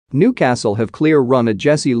Newcastle have clear run at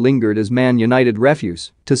Jesse Lingard as Man Utd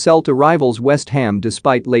REFUSE to sell to rivals West Ham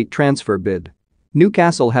despite late transfer bid.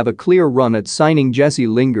 Newcastle have a clear run at signing Jesse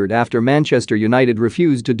Lingard after Manchester United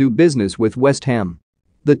refused to do business with West Ham.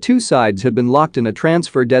 The two sides had been locked in a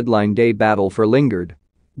transfer deadline day battle for Lingard.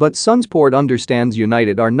 But Sunsport understands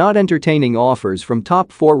United are not entertaining offers from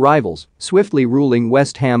top four rivals, swiftly ruling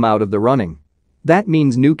West Ham out of the running. That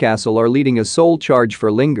means Newcastle are leading a sole charge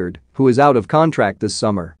for Lingard, who is out of contract this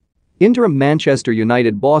summer. Interim Manchester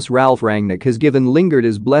United boss Ralf Rangnick has given Lingard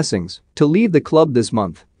his blessings to leave the club this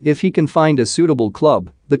month if he can find a suitable club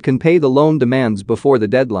that can pay the loan demands before the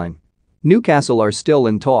deadline. Newcastle are still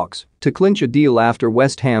in talks to clinch a deal after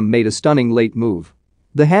West Ham made a stunning late move.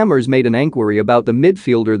 The Hammers made an enquiry about the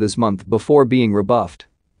midfielder this month before being rebuffed.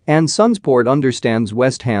 And Sunsport understands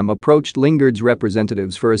West Ham approached Lingard's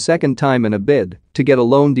representatives for a second time in a bid to get a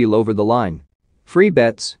loan deal over the line. Free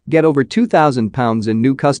bets get over £2,000 in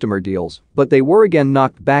new customer deals, but they were again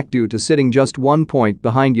knocked back due to sitting just 1 point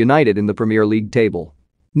behind United in the Premier League table.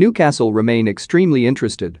 Newcastle remain extremely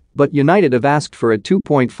interested, but United have asked for a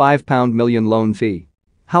 £2.5 million loan fee.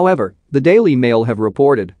 However, the Daily Mail have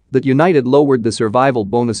reported that United lowered the survival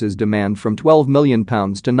bonuses demand from £12 million to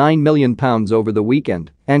 £9 million over the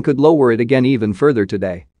weekend and could lower it again even further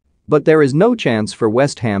today. But there is no chance for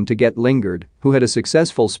West Ham to get Lingard, who had a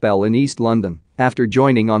successful spell in East London after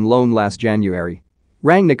joining on loan last January.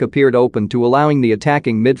 Rangnick appeared open to allowing the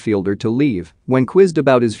attacking midfielder to leave when quizzed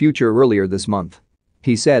about his future earlier this month.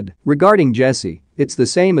 He said, regarding Jesse, "It's the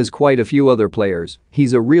same as quite a few other players,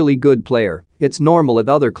 he's a really good player, it's normal at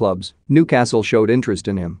other clubs, Newcastle showed interest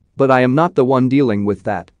in him, but I am not the one dealing with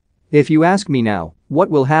that. If you ask me now, what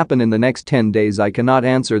will happen in the next 10 days, I cannot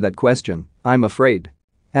answer that question, I'm afraid.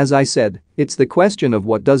 As I said, it's the question of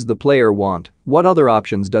what does the player want, what other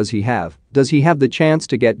options does he have the chance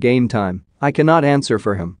to get game time, I cannot answer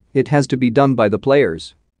for him, it has to be done by the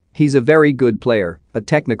players. He's a very good player, a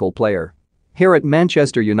technical player. Here at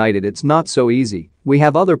Manchester United it's not so easy, we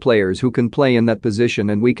have other players who can play in that position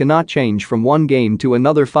and we cannot change from one game to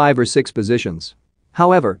another 5 or 6 positions."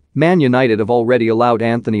 However, Man United have already allowed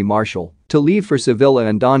Anthony Martial to leave for Sevilla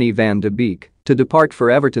and Donny van de Beek to depart for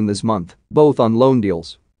Everton this month, both on loan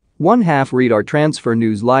deals. Read our Transfer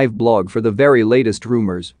News live blog for the very latest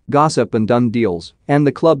rumours, gossip and done deals, and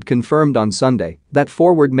the club confirmed on Sunday that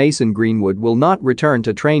forward Mason Greenwood will not return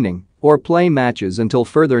to training or play matches until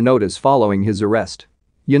further notice following his arrest.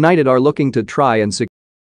 United are looking to try and secure